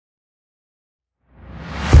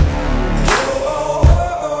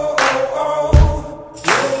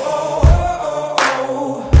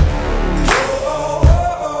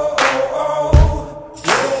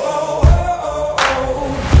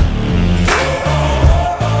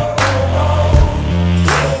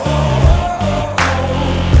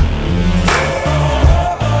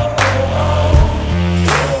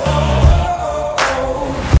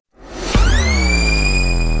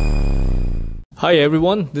Hi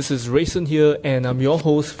everyone, this is Rayson here and I'm your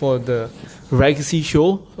host for the Legacy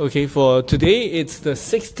Show. Okay, for today it's the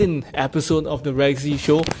 16th episode of the Legacy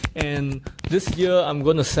Show, and this year I'm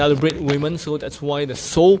going to celebrate women, so that's why there's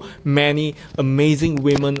so many amazing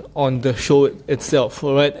women on the show itself.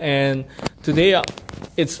 Alright, and today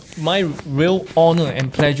it's my real honor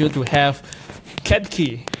and pleasure to have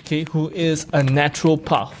Ketki, okay, who is a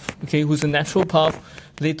naturopath. Okay, who's a naturopath.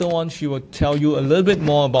 Later on, she will tell you a little bit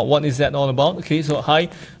more about what is that all about. Okay, so hi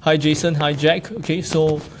Jason, hi Jack. Okay,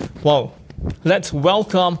 so wow, let's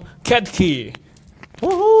welcome Ketki.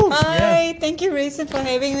 Woohoo! Hi, thank you, Rayson, for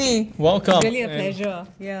having me. Welcome. It's really a pleasure.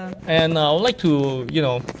 Yeah. And I would like to,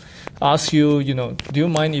 ask you, do you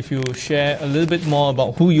mind if you share a little bit more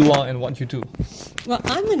about who you are and what you do? Well,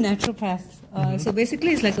 I'm a naturopath. So basically,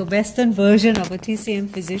 it's like a Western version of a TCM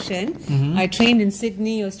physician. I trained in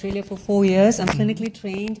Sydney, Australia for 4 years. I'm clinically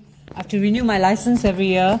trained. I have to renew my license every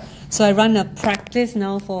year. So I run a practice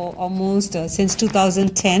now for almost since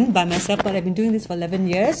 2010 by myself, but I've been doing this for 11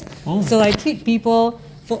 years. So I treat people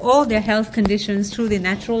for all their health conditions through the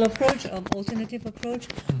natural approach, alternative approach.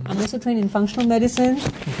 I'm also trained in functional medicine,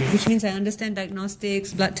 which means I understand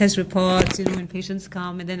diagnostics, blood test reports, when patients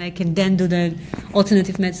come, and then I can then do the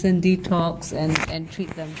alternative medicine detox and treat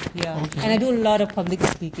them. Yeah. Okay. And I do a lot of public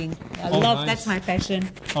speaking. Nice. That's my passion.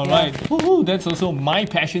 All right. Woo-hoo, that's also my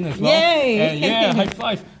passion as well. Yay! Yeah, high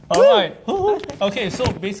five. All right. Okay, so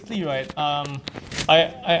basically, right,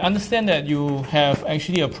 I understand that you have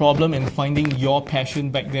actually a problem in finding your passion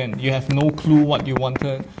back then. You have no clue what you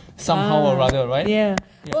wanted somehow or other, right? Yeah.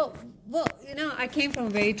 Well, I came from a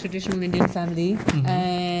very traditional Indian family,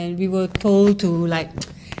 and we were told to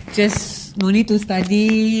just no need to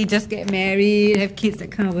study, just get married, have kids,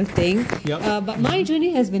 that kind of a thing. Yep. But my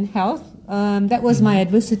journey has been health. That was my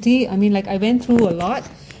adversity. I mean, I went through a lot.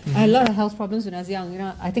 I had a lot of health problems when I was young.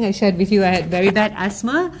 I think I shared with you I had very bad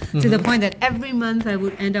asthma to the point that every month I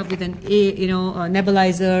would end up with a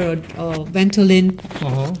nebulizer or Ventolin,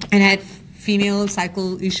 and I had female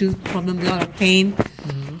cycle issues, problem, a lot of pain.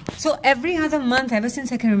 So every other month, ever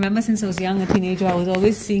since I can remember, since I was young, a teenager, I was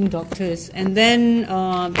always seeing doctors and then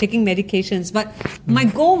taking medications. But my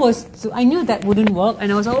goal was I knew that wouldn't work,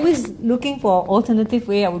 and I was always looking for alternative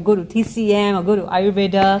way. I would go to TCM or go to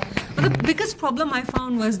Ayurveda. But the biggest problem I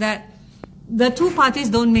found was that the two parties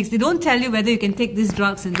don't mix. They don't tell you whether you can take these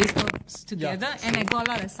drugs and these drugs together. Yeah, and I got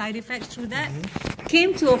a lot of side effects through that.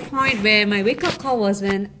 Came to a point where my wake-up call was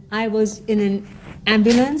when I was in an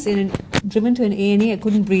ambulance, driven to an A&E. I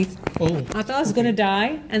couldn't breathe. I thought I was going to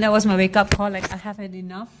die, and that was my wake-up call. I have had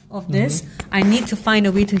enough of this. I need to find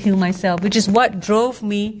a way to heal myself, which is what drove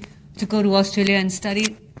me to go to Australia and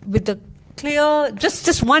study with the clear,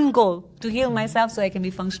 just one goal, to heal myself so I can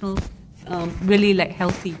be functional, really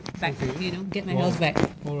healthy back, get my health back.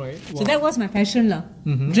 All right. Wow. So that was my passion,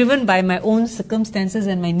 driven by my own circumstances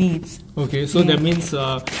and my needs. Okay, so that means,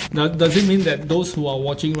 does it mean that those who are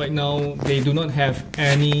watching right now, they do not have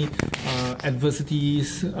any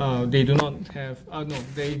adversities, they do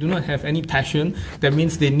not have any passion? That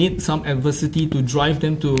means they need some adversity to drive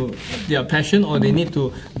them to their passion, or they need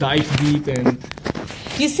to dive deep and...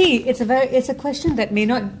 You see, it's a question that may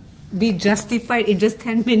not be justified in just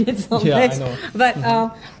 10 minutes of this. I know. But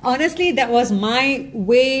honestly, that was my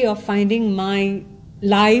way of finding my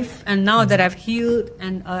life. And now that I've healed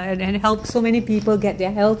and helped so many people get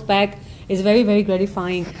their health back, it's very, very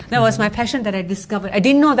gratifying. That was my passion that I discovered. I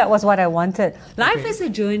didn't know that was what I wanted. Life is a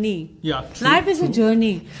journey. Yeah, true, Life is a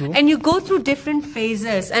journey. True. And you go through different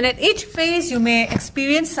phases. And at each phase, you may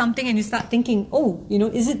experience something and you start thinking,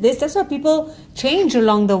 is it this? That's why people change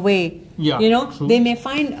along the way. Yeah, true. They may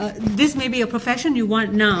find this may be a profession you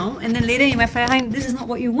want now, and then later you might find this is not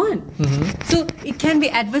what you want. So it can be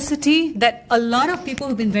adversity that a lot of people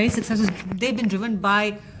who've been very successful, they've been driven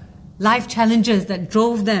by life challenges that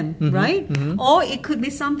drove them, right? Or it could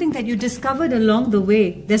be something that you discovered along the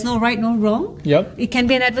way. There's no right, no wrong. Yep. It can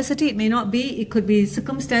be an adversity, it may not be. It could be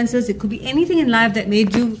circumstances, it could be anything in life that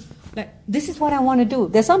made you this is what I want to do.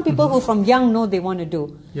 There's some people who from young know they want to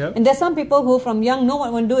do. Yep. And there's some people who from young know what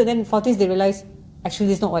they want to do, and then in 40s they realize, actually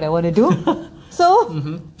this is not what I want to do.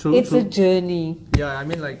 So, it's a journey. Yeah, I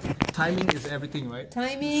mean timing is everything, right?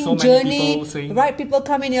 Timing, so journey, right people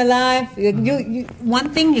come in your life. You one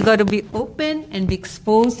thing, you got to be open and be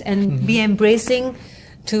exposed and be embracing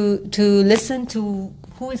to listen to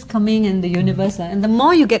who is coming in the universe. And the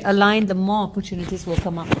more you get aligned, the more opportunities will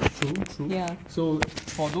come up. True. Yeah. So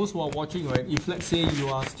for those who are watching, right, if let's say you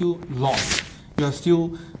are still lost, you're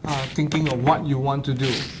still thinking of what you want to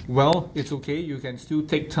do, well, it's okay. You can still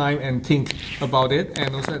take time and think about it,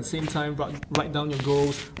 and also at the same time write down your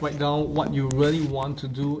goals, write down what you really want to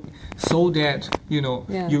do, so that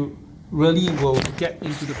you really will get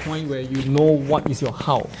into the point where you know what is your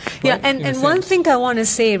how. Right? Yeah, and one thing I want to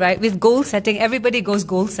say, right, with goal setting, everybody goes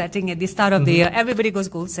goal setting at the start of the year. Everybody goes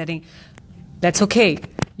goal setting. That's okay.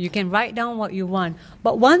 You can write down what you want.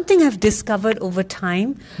 But one thing I've discovered over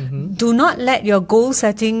time, do not let your goal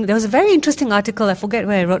setting, there was a very interesting article, I forget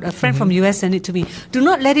where I wrote, a friend from US sent it to me. Do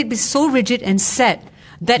not let it be so rigid and set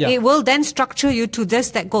that it will then structure you to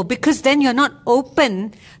just that goal, because then you're not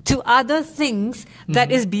open to other things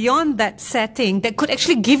that is beyond that setting that could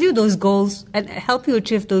actually give you those goals and help you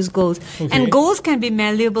achieve those goals. Okay. And goals can be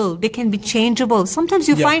malleable, they can be changeable. Sometimes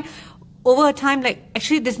you find over a time, like,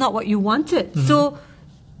 actually that's not what you wanted. So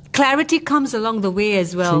clarity comes along the way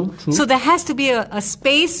as well. True. So there has to be a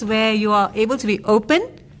space where you are able to be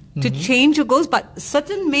open to change your goals, but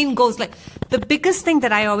certain main goals, like the biggest thing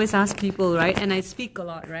that I always ask people, right, and I speak a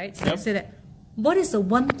lot, right, so I say that, what is the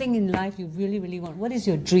one thing in life you really, really want? What is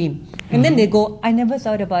your dream? And then they go, I never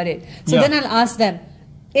thought about it. So then I'll ask them,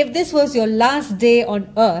 if this was your last day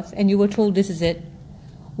on earth and you were told this is it,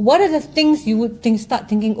 what are the things you would start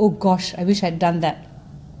thinking, oh gosh, I wish I'd done that?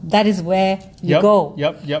 That is where you go.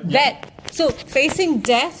 So facing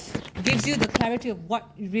death gives you the clarity of what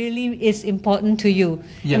really is important to you.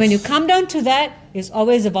 Yes. And when you come down to that, it's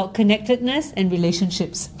always about connectedness and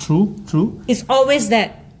relationships. True. It's always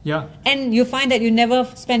that. Yeah. And you find that you never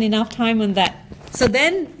spend enough time on that. So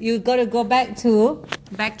then you got to go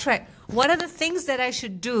backtrack. What are the things that I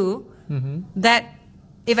should do that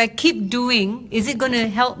if I keep doing, is it going to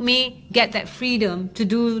help me get that freedom to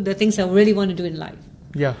do the things I really want to do in life?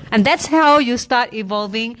 Yeah. And that's how you start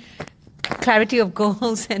evolving clarity of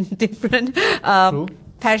goals and different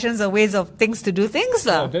passions or ways of things to do things.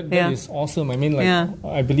 That is awesome. I mean,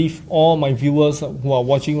 I believe all my viewers who are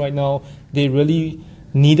watching right now, they really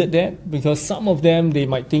needed that, because some of them, they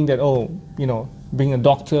might think that, being a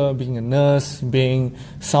doctor, being a nurse, being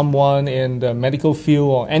someone in the medical field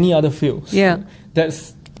or any other fields,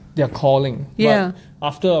 that's their calling. But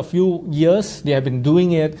after a few years, they have been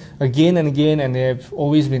doing it again and again, and they have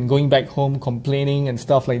always been going back home complaining and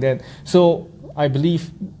stuff like that. So I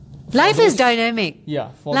believe life is dynamic.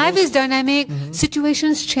 Life is dynamic.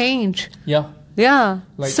 Situations change.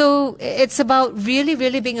 Like, so it's about really,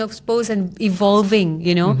 really being exposed and evolving,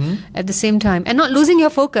 at the same time, and not losing your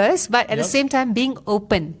focus, but at the same time being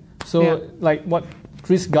open. So like what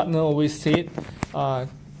Chris Gardner always said,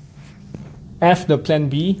 have the plan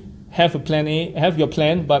B, have a plan A, have your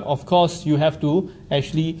plan, but of course you have to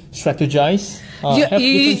actually strategize, have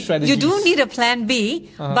different strategies. You do need a plan B,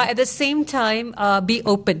 but at the same time, be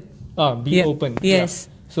open. Be open. Yes.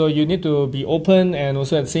 So you need to be open, and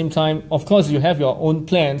also at the same time, of course, you have your own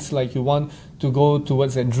plans, like you want to go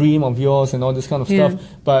towards a dream of yours and all this kind of stuff.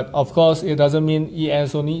 But of course, it doesn't mean it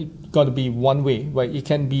has only got to be one way, right? It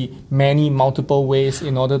can be multiple ways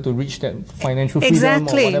in order to reach that financial freedom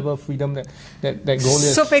or whatever freedom that goal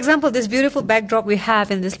is. So, for example, this beautiful backdrop we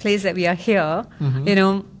have in this place that we are here,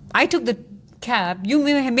 I took the cab, you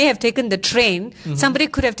may have taken the train, somebody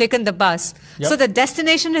could have taken the bus. So the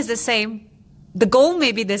destination is the same. The goal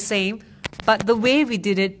may be the same, but the way we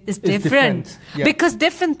did it is different. Because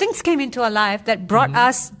different things came into our life that brought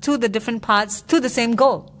us to the different parts to the same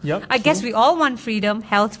goal. I guess we all want freedom,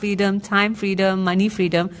 health freedom, time freedom, money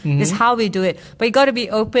freedom is how we do it. But you got to be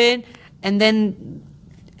open and then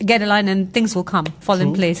get aligned and things will fall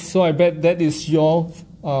in place. So I bet that is your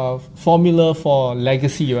formula for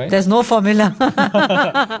legacy, right? There's no formula.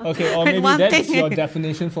 Okay, or maybe that's your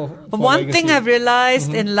definition for one legacy. Thing I've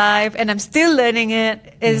realized in life, and I'm still learning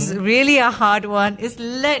it, is really a hard one, is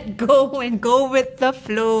let go and go with the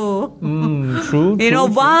flow. True.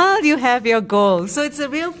 While you have your goal. So it's a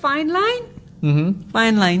real fine line.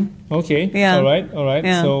 Fine line. Okay. All right.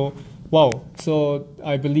 Yeah. So, wow. So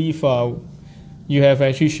I believe you have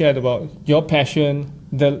actually shared about your passion,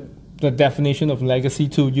 the definition of legacy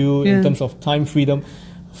to you in terms of time freedom,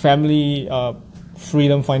 family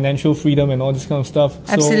freedom, financial freedom, and all this kind of stuff.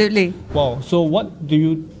 Absolutely. So, wow. So what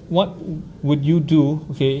would you do?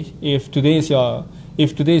 Okay, if today is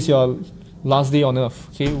your last day on earth.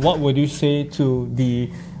 Okay, what would you say to the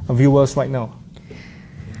viewers right now?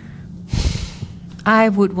 I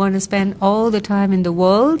would want to spend all the time in the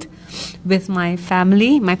world with my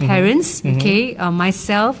family, my parents,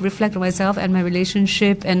 myself, reflect on myself and my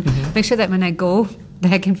relationship, and make sure that when I go,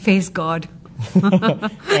 that I can face God.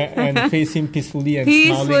 and face him peacefully and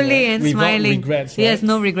smiling. Peacefully and Without smiling. regrets, right? Yes,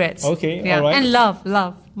 no regrets. Okay, Yeah. all right. And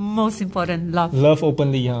love. Most important, love. Love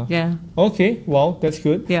openly, huh? Yeah. Okay, well, that's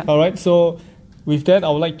good. Yeah. All right, so with that, I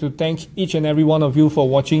would like to thank each and every one of you for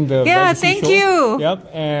watching the Yeah, Legacy thank Show. you. Yep,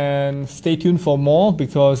 and stay tuned for more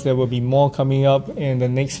because there will be more coming up in the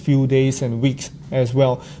next few days and weeks as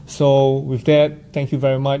well. So with that, thank you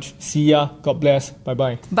very much. See ya. God bless.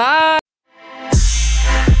 Bye-bye. Bye.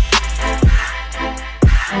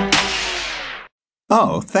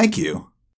 Oh, thank you.